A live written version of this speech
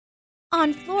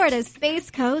On Florida's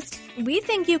Space Coast, we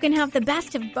think you can have the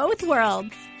best of both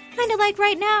worlds. Kind of like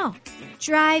right now.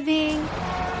 Driving,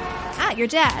 at your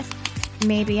desk,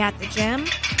 maybe at the gym,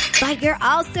 but you're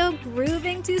also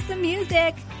grooving to some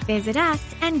music. Visit us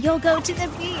and you'll go to the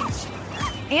beach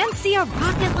and see a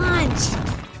rocket launch.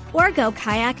 Or go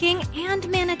kayaking and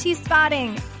manatee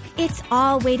spotting. It's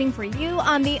all waiting for you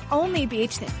on the only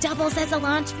beach that doubles as a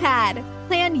launch pad.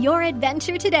 Plan your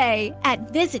adventure today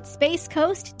at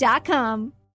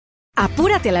visitspacecoast.com.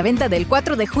 Apúrate a la venta del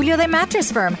 4 de julio de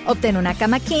Mattress Firm. Obtén una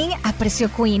cama king a precio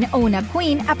queen o una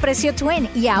queen a precio twin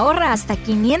y ahorra hasta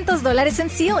 $500 en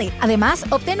Sealy. Además,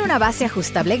 obtén una base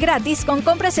ajustable gratis con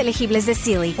compras elegibles de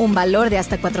Sealy, un valor de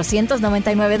hasta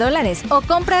 $499. O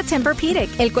compra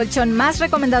Tempur-Pedic, el colchón más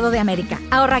recomendado de América.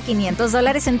 Ahorra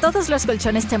 $500 en todos los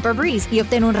colchones Tempur-Breeze y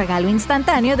obtén un regalo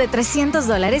instantáneo de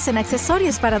 $300 en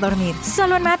accesorios para dormir.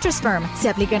 Solo en Mattress Firm. Se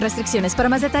aplican restricciones. Para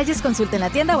más detalles, consulte en la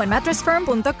tienda o en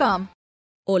mattressfirm.com.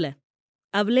 Hola,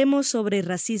 hablemos sobre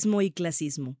racismo y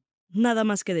clasismo. Nada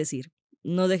más que decir.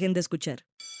 No dejen de escuchar.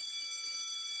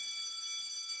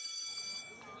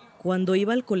 Cuando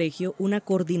iba al colegio, una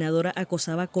coordinadora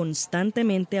acosaba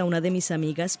constantemente a una de mis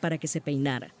amigas para que se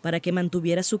peinara, para que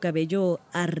mantuviera su cabello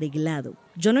arreglado.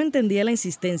 Yo no entendía la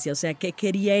insistencia, o sea, ¿qué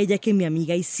quería ella que mi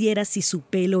amiga hiciera si su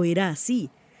pelo era así,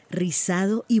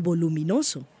 rizado y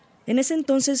voluminoso? En ese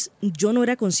entonces yo no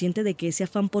era consciente de que ese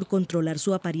afán por controlar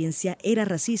su apariencia era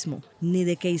racismo, ni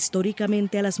de que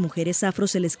históricamente a las mujeres afro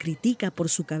se les critica por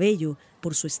su cabello,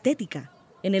 por su estética.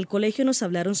 En el colegio nos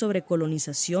hablaron sobre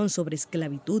colonización, sobre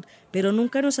esclavitud, pero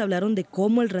nunca nos hablaron de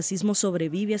cómo el racismo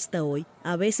sobrevive hasta hoy,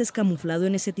 a veces camuflado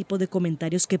en ese tipo de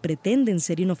comentarios que pretenden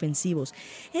ser inofensivos.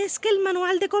 Es que el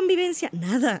manual de convivencia...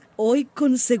 Nada. Hoy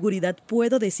con seguridad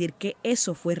puedo decir que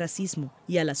eso fue racismo,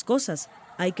 y a las cosas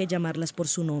hay que llamarlas por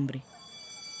su nombre.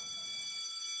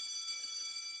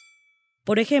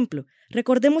 Por ejemplo,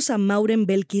 recordemos a Maureen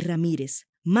Belkis Ramírez,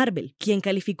 Marvel, quien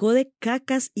calificó de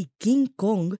cacas y King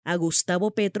Kong a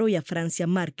Gustavo Petro y a Francia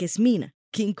Márquez Mina.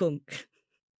 King Kong.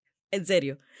 En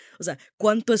serio. O sea,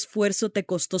 ¿cuánto esfuerzo te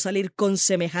costó salir con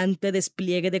semejante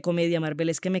despliegue de comedia, Marvel?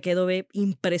 Es que me quedo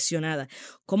impresionada.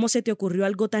 ¿Cómo se te ocurrió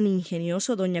algo tan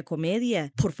ingenioso, doña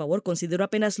Comedia? Por favor, considero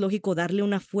apenas lógico darle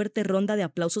una fuerte ronda de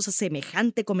aplausos a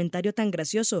semejante comentario tan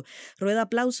gracioso. Rueda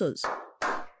aplausos.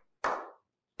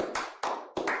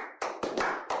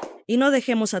 Y no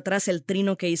dejemos atrás el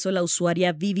trino que hizo la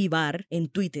usuaria Vivi Bar en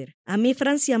Twitter. A mí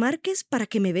Francia Márquez para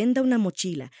que me venda una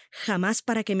mochila, jamás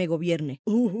para que me gobierne.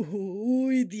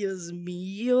 ¡Uy, Dios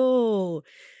mío!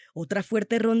 Otra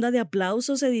fuerte ronda de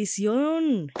aplausos,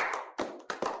 edición.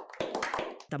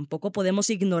 Tampoco podemos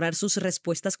ignorar sus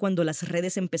respuestas cuando las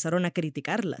redes empezaron a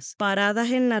criticarlas.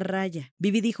 Paradas en la raya.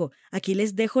 Vivi dijo, aquí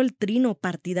les dejo el trino,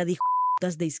 partida de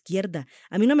de izquierda.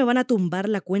 A mí no me van a tumbar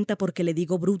la cuenta porque le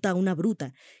digo bruta a una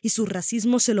bruta. Y su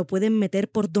racismo se lo pueden meter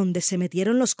por donde se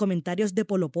metieron los comentarios de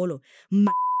Polo Polo.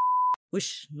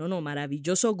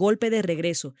 Maravilloso golpe de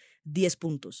regreso. 10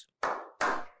 puntos.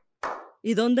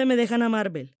 ¿Y dónde me dejan a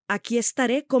Marvel? Aquí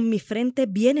estaré con mi frente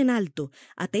bien en alto,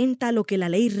 atenta a lo que la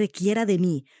ley requiera de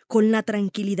mí, con la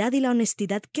tranquilidad y la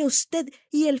honestidad que usted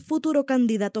y el futuro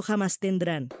candidato jamás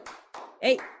tendrán.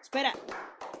 ¡Ey! Espera.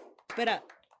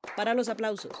 Para los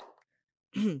aplausos.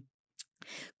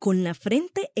 Con la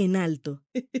frente en alto.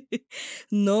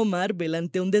 No, Marvel,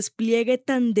 ante un despliegue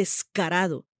tan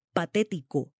descarado,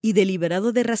 patético y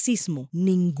deliberado de racismo,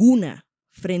 ninguna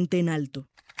frente en alto.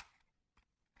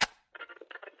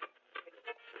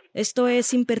 Esto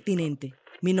es Impertinente.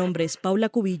 Mi nombre es Paula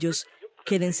Cubillos.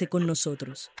 Quédense con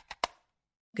nosotros.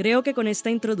 Creo que con esta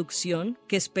introducción,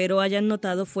 que espero hayan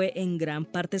notado fue en gran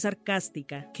parte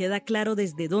sarcástica, queda claro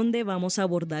desde dónde vamos a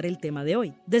abordar el tema de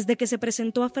hoy. Desde que se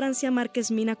presentó a Francia Márquez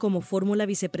Mina como fórmula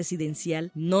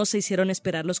vicepresidencial, no se hicieron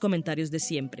esperar los comentarios de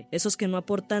siempre, esos que no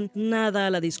aportan nada a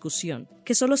la discusión,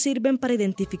 que solo sirven para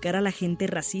identificar a la gente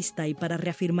racista y para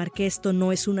reafirmar que esto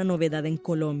no es una novedad en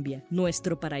Colombia,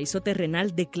 nuestro paraíso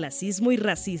terrenal de clasismo y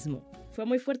racismo. ¿Fue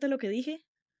muy fuerte lo que dije?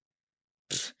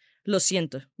 Lo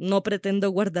siento, no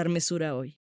pretendo guardar mesura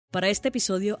hoy. Para este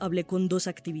episodio hablé con dos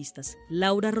activistas,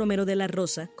 Laura Romero de la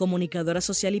Rosa, comunicadora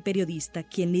social y periodista,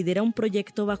 quien lidera un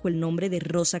proyecto bajo el nombre de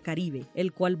Rosa Caribe,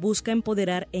 el cual busca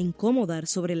empoderar e incomodar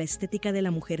sobre la estética de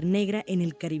la mujer negra en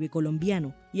el Caribe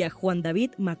colombiano, y a Juan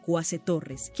David Macuace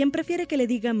Torres, quien prefiere que le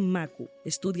digan Macu,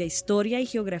 estudia historia y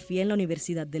geografía en la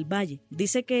Universidad del Valle.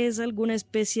 Dice que es alguna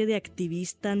especie de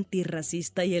activista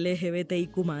antirracista y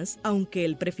LGBTIQ+, aunque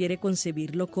él prefiere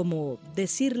concebirlo como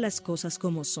decir las cosas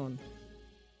como son.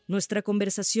 Nuestra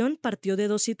conversación partió de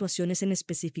dos situaciones en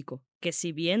específico. que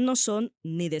si bien no son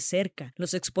ni de cerca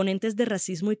los exponentes de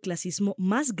racismo y clasismo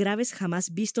más graves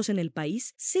jamás vistos en el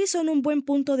país, sí son un buen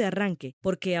punto de arranque,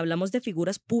 porque hablamos de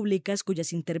figuras públicas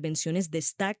cuyas intervenciones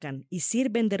destacan y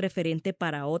sirven de referente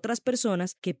para otras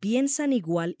personas que piensan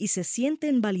igual y se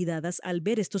sienten validadas al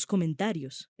ver estos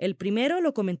comentarios. El primero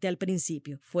lo comenté al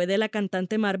principio, fue de la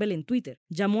cantante Marvel en Twitter.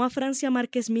 Llamó a Francia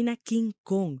Márquez Mina King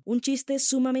Kong, un chiste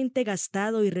sumamente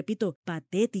gastado y, repito,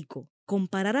 patético.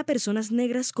 Comparar a personas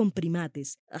negras con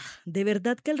primates. De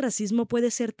verdad que el racismo puede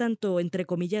ser tanto, entre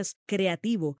comillas,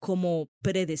 creativo como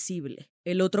predecible.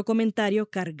 El otro comentario,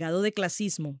 cargado de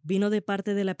clasismo, vino de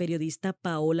parte de la periodista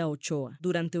Paola Ochoa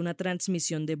durante una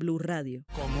transmisión de Blue Radio.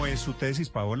 ¿Cómo es su tesis,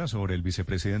 Paola, sobre el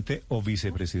vicepresidente o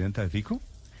vicepresidenta de Fico?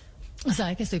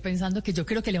 Sabe que estoy pensando que yo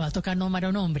creo que le va a tocar nombrar a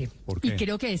un hombre. ¿Por qué? Y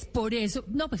creo que es por eso,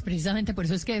 no, pues precisamente por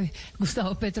eso es que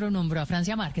Gustavo Petro nombró a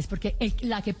Francia Márquez, porque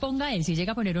la que ponga él, si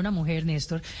llega a poner una mujer,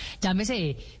 Néstor,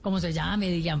 llámese como se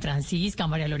llame, Dian Francisca,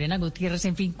 María Lorena Gutiérrez,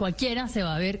 en fin, cualquiera se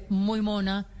va a ver muy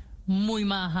mona, muy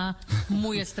maja,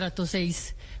 muy estrato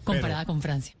 6 comparada con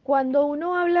Francia. Cuando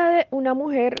uno habla de una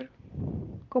mujer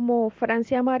como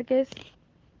Francia Márquez,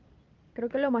 creo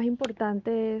que lo más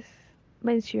importante es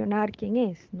mencionar quién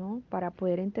es, ¿no? Para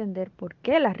poder entender por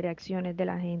qué las reacciones de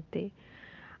la gente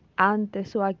ante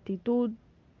su actitud,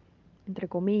 entre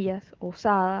comillas,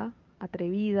 osada,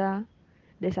 atrevida,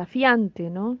 desafiante,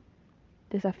 ¿no?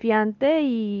 Desafiante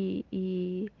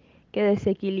y que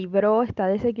está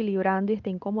desequilibrando y está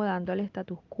incomodando al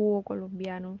status quo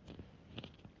colombiano.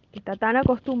 Está tan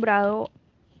acostumbrado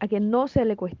a que no se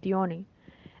le cuestione.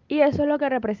 Y eso es lo que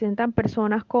representan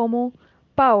personas como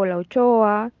Paola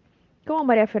Ochoa, como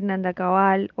María Fernanda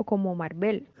Cabal o como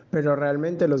Marvel. Pero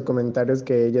realmente los comentarios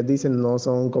que ellas dicen no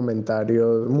son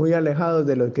comentarios muy alejados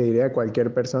de lo que diría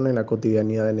cualquier persona en la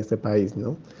cotidianidad en este país,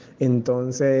 ¿no?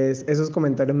 Entonces, esos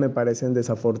comentarios me parecen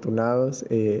desafortunados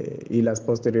y las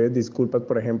posteriores disculpas,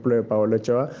 por ejemplo, de Paola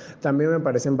Ochoa, también me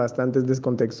parecen bastante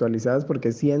descontextualizadas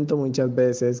porque siento muchas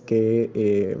veces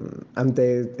que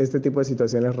ante este tipo de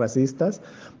situaciones racistas,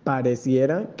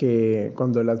 pareciera que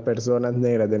cuando las personas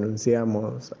negras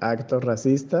denunciamos actos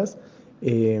racistas,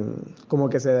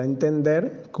 como que se da a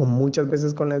entender, muchas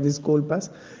veces con las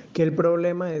disculpas, que el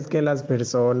problema es que las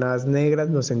personas negras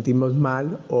nos sentimos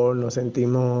mal o nos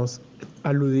sentimos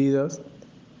aludidos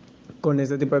con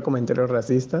este tipo de comentarios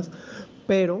racistas,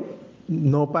 pero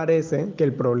no parece que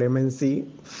el problema en sí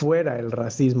fuera el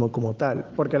racismo como tal,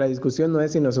 porque la discusión no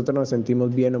es si nosotros nos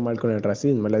sentimos bien o mal con el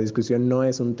racismo, la discusión no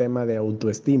es un tema de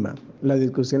autoestima, la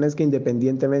discusión es que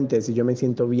independientemente de si yo me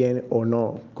siento bien o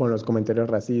no con los comentarios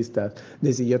racistas,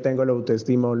 de si yo tengo la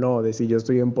autoestima o no, de si yo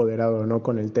estoy empoderado o no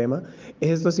con el tema,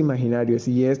 estos imaginarios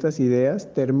y estas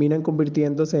ideas terminan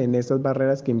convirtiéndose en estas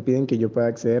barreras que impiden que yo pueda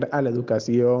acceder a la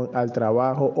educación, al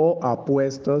trabajo o a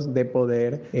puestos de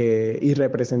poder y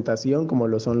representación como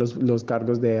lo son los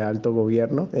cargos de alto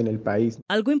gobierno en el país.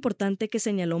 Algo importante que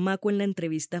señaló Maco en la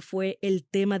entrevista fue el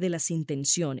tema de las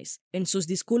intenciones. En sus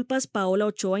disculpas, Paola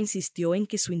Ochoa insistió en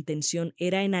que su intención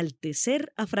era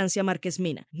enaltecer a Francia Márquez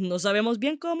Mina. No sabemos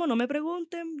bien cómo, no me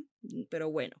pregunten,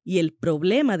 pero bueno. Y el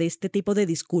problema de este tipo de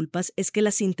disculpas es que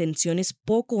las intenciones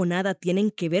poco o nada tienen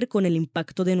que ver con el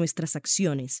impacto de nuestras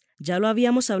acciones. Ya lo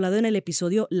habíamos hablado en el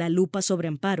episodio La lupa sobre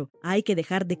Amparo. Hay que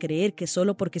dejar de creer que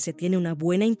solo porque se tiene una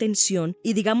buena intención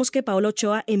y digamos que Paola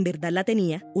Ochoa en verdad la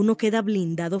tenía, uno queda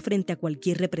blindado frente a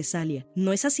cualquier represalia.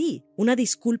 No es así. Una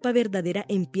disculpa verdadera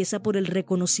empieza por el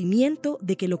reconocimiento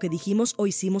de que lo que dijimos o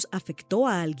hicimos afectó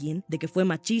a alguien, de que fue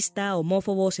machista,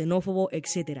 homófobo, xenófobo,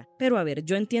 etc. Pero a ver,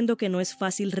 yo entiendo que no es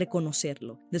fácil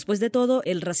reconocerlo. Después de todo,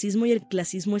 el racismo y el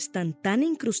clasismo están tan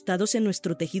incrustados en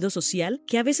nuestro tejido social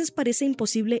que a veces parece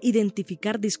imposible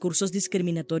identificar discursos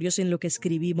discriminatorios en lo que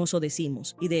escribimos o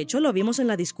decimos. Y de hecho lo vimos en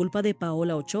la disculpa de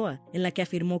Paola Ochoa, en la que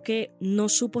afirmó que no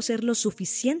supo ser lo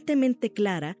suficientemente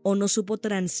clara o no supo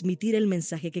transmitir el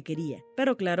mensaje que quería.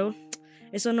 Pero claro,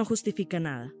 eso no justifica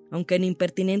nada. Aunque en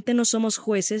Impertinente no somos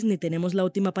jueces ni tenemos la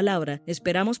última palabra,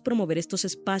 esperamos promover estos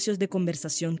espacios de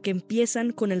conversación que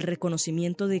empiezan con el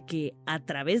reconocimiento de que, a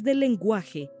través del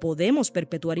lenguaje, podemos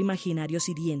perpetuar imaginarios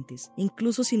hirientes,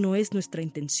 incluso si no es nuestra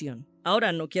intención.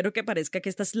 Ahora, no quiero que parezca que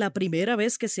esta es la primera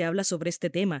vez que se habla sobre este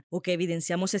tema o que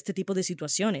evidenciamos este tipo de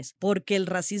situaciones, porque el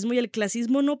racismo y el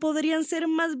clasismo no podrían ser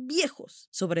más viejos,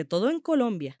 sobre todo en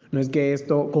Colombia. No es que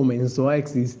esto comenzó a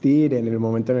existir en el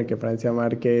momento en el que Francia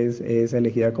Márquez es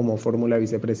elegida como fórmula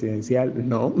vicepresidencial,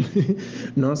 no,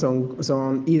 no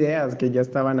son ideas que ya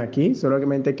estaban aquí,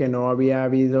 solamente que no había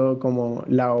habido como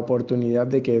la oportunidad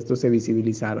de que esto se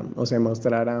visibilizaran o se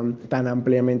mostraran tan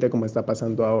ampliamente como está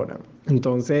pasando ahora.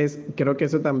 Entonces, Creo que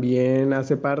eso también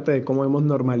hace parte de cómo hemos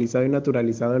normalizado y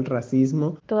naturalizado el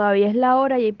racismo. Todavía es la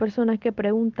hora y hay personas que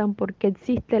preguntan por qué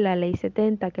existe la Ley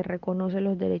 70 que reconoce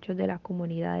los derechos de las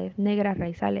comunidades negras,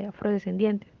 raizales,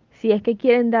 afrodescendientes. Si es que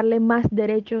quieren darle más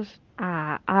derechos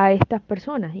a estas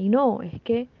personas. Y no, es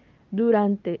que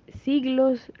durante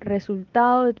siglos,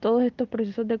 resultado de todos estos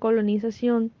procesos de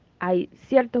colonización, hay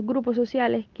ciertos grupos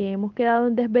sociales que hemos quedado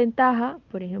en desventaja,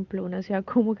 por ejemplo, una ciudad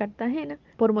como Cartagena,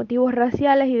 por motivos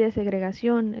raciales y de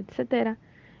segregación, etcétera,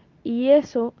 y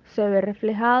eso se ve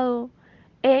reflejado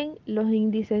en los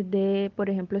índices de, por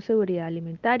ejemplo, seguridad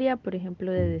alimentaria, por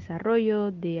ejemplo, de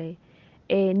desarrollo, de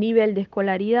nivel de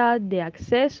escolaridad, de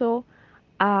acceso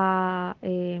a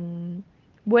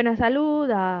buena salud,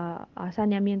 a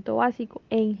saneamiento básico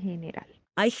en general.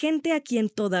 Hay gente a quien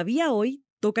todavía hoy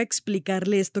toca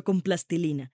explicarle esto con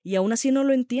plastilina, y aún así no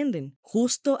lo entienden.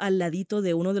 Justo al ladito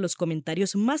de uno de los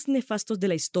comentarios más nefastos de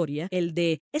la historia, el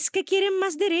de «es que quieren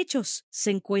más derechos»,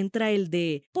 se encuentra el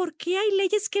de «¿por qué hay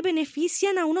leyes que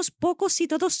benefician a unos pocos si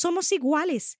todos somos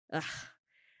iguales?».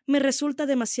 Me resulta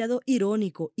demasiado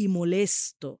irónico y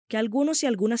molesto que algunos y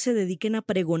algunas se dediquen a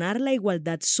pregonar la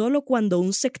igualdad solo cuando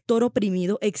un sector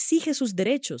oprimido exige sus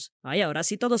derechos. Ay, ahora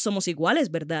sí todos somos iguales,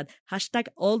 ¿verdad?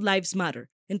 #AllLivesMatter.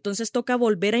 Entonces toca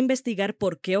volver a investigar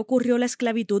por qué ocurrió la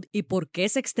esclavitud y por qué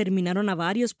se exterminaron a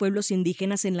varios pueblos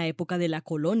indígenas en la época de la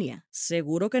colonia.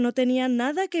 Seguro que no tenía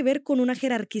nada que ver con una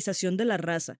jerarquización de la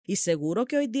raza, y seguro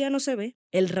que hoy día no se ve.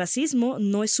 El racismo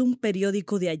no es un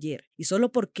periódico de ayer, y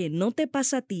solo porque no te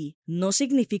pasa a ti, no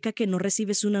significa que no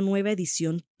recibes una nueva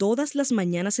edición todas las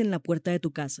mañanas en la puerta de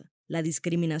tu casa. La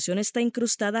discriminación está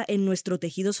incrustada en nuestro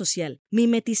tejido social,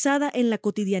 mimetizada en la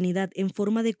cotidianidad en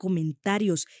forma de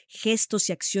comentarios, gestos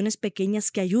y acciones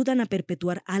pequeñas que ayudan a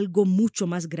perpetuar algo mucho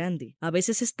más grande. A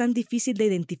veces es tan difícil de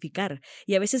identificar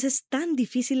y a veces es tan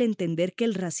difícil entender que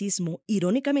el racismo,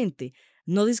 irónicamente,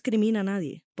 no discrimina a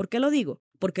nadie. ¿Por qué lo digo?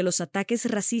 Porque los ataques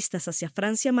racistas hacia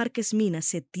Francia Márquez Mina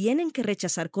se tienen que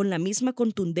rechazar con la misma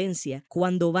contundencia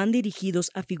cuando van dirigidos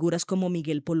a figuras como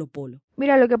Miguel Polo Polo.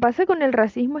 Mira, lo que pasa con el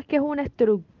racismo es que es una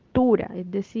estructura,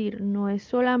 es decir, no es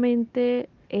solamente,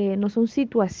 no son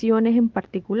situaciones en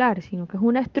particular, sino que es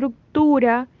una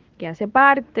estructura que hace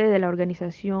parte de la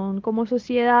organización como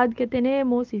sociedad que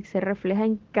tenemos y se refleja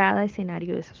en cada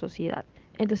escenario de esa sociedad.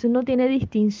 Entonces no tiene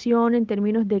distinción en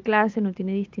términos de clase, no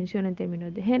tiene distinción en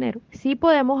términos de género. Sí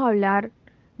podemos hablar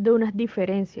de unas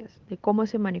diferencias de cómo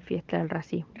se manifiesta el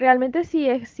racismo. Realmente sí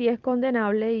es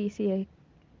condenable y sí es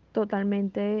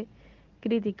totalmente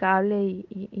criticable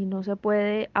y no se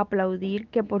puede aplaudir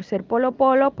que por ser Polo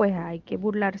Polo pues hay que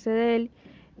burlarse de él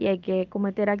y hay que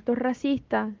cometer actos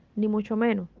racistas, ni mucho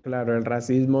menos. Claro, el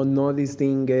racismo no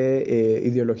distingue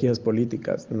ideologías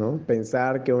políticas, ¿no?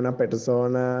 Pensar que una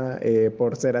persona,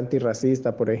 por ser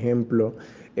antirracista, por ejemplo,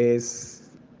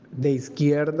 es de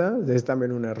izquierda, es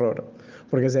también un error.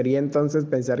 Porque sería entonces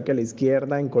pensar que la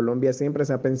izquierda en Colombia siempre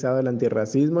se ha pensado el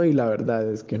antirracismo y la verdad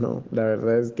es que no. La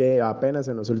verdad es que apenas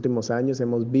en los últimos años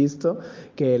hemos visto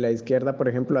que la izquierda, por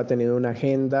ejemplo, ha tenido una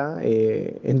agenda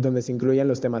en donde se incluyen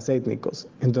los temas étnicos,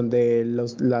 en donde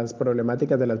las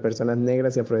problemáticas de las personas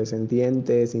negras y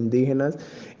afrodescendientes, indígenas,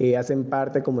 hacen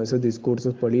parte como de esos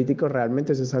discursos políticos.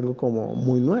 Realmente eso es algo como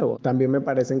muy nuevo. También me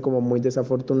parecen como muy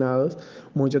desafortunados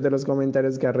muchos de los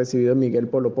comentarios que ha recibido Miguel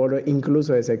Polo Polo,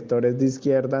 incluso de sectores de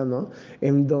izquierda, ¿no?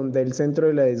 En donde el centro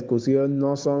de la discusión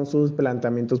no son sus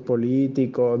planteamientos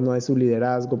políticos, no es su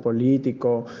liderazgo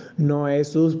político, no es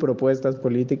sus propuestas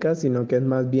políticas, sino que es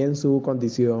más bien su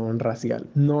condición racial.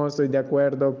 No estoy de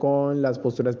acuerdo con las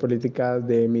posturas políticas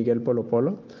de Miguel Polo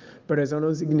Polo, pero eso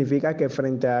no significa que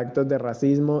frente a actos de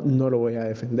racismo no lo voy a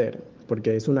defender,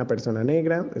 porque es una persona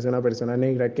negra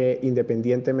que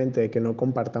independientemente de que no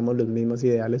compartamos los mismos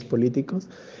ideales políticos,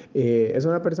 es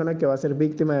una persona que va a ser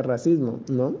víctima de racismo,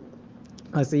 ¿no?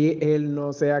 Así él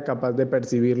no sea capaz de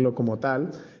percibirlo como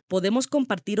tal. Podemos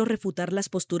compartir o refutar las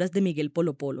posturas de Miguel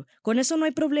Polo Polo. Con eso no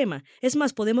hay problema. Es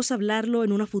más, podemos hablarlo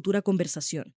en una futura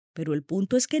conversación. Pero el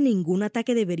punto es que ningún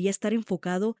ataque debería estar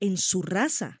enfocado en su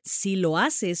raza. Si lo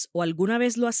haces o alguna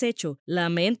vez lo has hecho,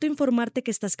 lamento informarte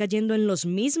que estás cayendo en los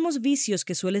mismos vicios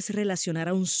que sueles relacionar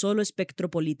a un solo espectro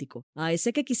político, a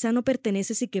ese que quizá no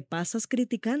perteneces y que pasas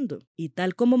criticando. Y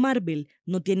tal como Marvel,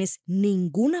 no tienes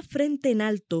ninguna frente en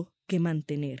alto que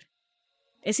mantener.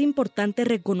 Es importante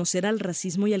reconocer al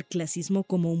racismo y al clasismo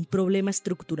como un problema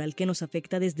estructural que nos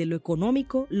afecta desde lo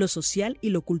económico, lo social y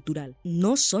lo cultural.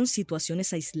 No son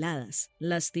situaciones aisladas.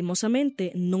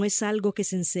 Lastimosamente, no es algo que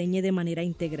se enseñe de manera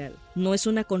integral. No es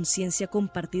una conciencia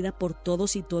compartida por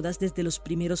todos y todas desde los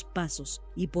primeros pasos.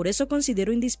 Y por eso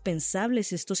considero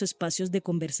indispensables estos espacios de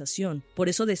conversación. Por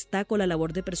eso destaco la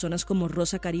labor de personas como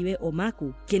Rosa Caribe o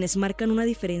Macu, quienes marcan una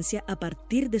diferencia a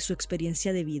partir de su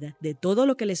experiencia de vida, de todo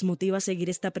lo que les motiva a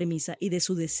seguir esta premisa y de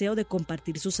su deseo de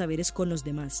compartir sus saberes con los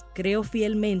demás. Creo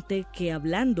fielmente que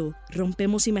hablando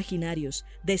rompemos imaginarios,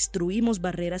 destruimos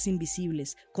barreras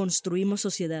invisibles, construimos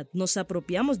sociedad, nos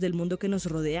apropiamos del mundo que nos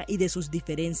rodea y de sus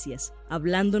diferencias.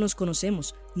 Hablando nos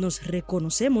conocemos, nos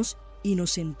reconocemos y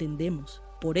nos entendemos.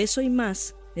 Por eso y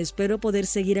más, espero poder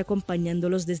seguir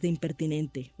acompañándolos desde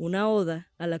Impertinente, una oda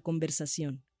a la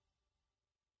conversación.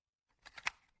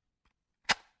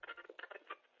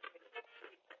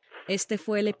 Este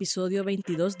fue el episodio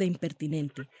 22 de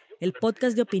Impertinente, el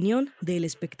podcast de opinión de El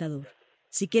Espectador.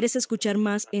 Si quieres escuchar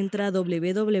más, entra a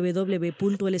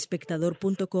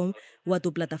www.elespectador.com o a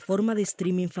tu plataforma de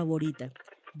streaming favorita.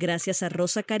 Gracias a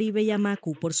Rosa Caribe y a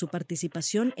Macu por su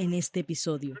participación en este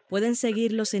episodio. Pueden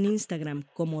seguirlos en Instagram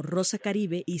como Rosa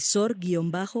Caribe y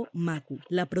Sor-Macu.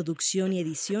 La producción y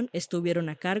edición estuvieron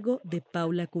a cargo de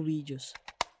Paula Cubillos.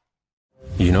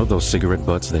 You know those cigarette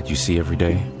butts that you see every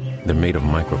day? They're made of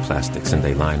microplastics and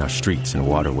they line our streets and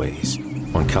waterways.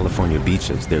 On California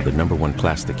beaches, they're the #1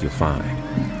 plastic you'll find.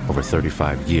 Over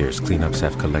 35 years, cleanups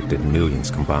have collected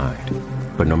millions combined.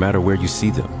 But no matter where you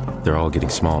see them, they're all getting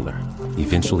smaller,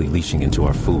 eventually leaching into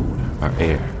our food, our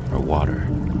air, our water.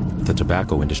 The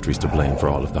tobacco industry's to blame for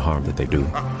all of the harm that they do.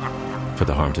 For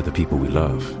the harm to the people we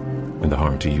love, and the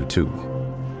harm to you too.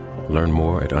 Learn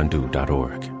more at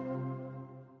undo.org.